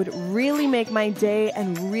that would really make my day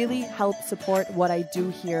and really help support what I do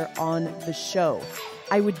here on the show.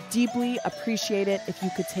 I would deeply appreciate it if you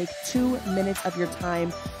could take 2 minutes of your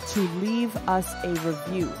time to leave us a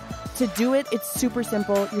review. To do it, it's super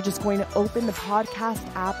simple. You're just going to open the podcast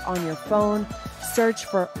app on your phone, search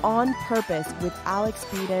for On Purpose with Alex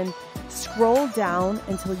Beadon, scroll down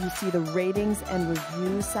until you see the ratings and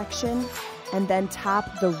reviews section, and then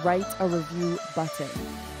tap the Write a Review button.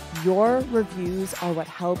 Your reviews are what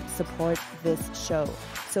help support this show.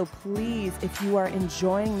 So please, if you are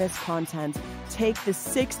enjoying this content, take the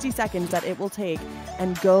 60 seconds that it will take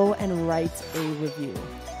and go and write a review.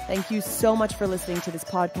 Thank you so much for listening to this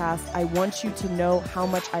podcast. I want you to know how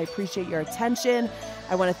much I appreciate your attention.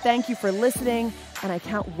 I want to thank you for listening, and I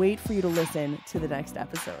can't wait for you to listen to the next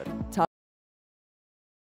episode.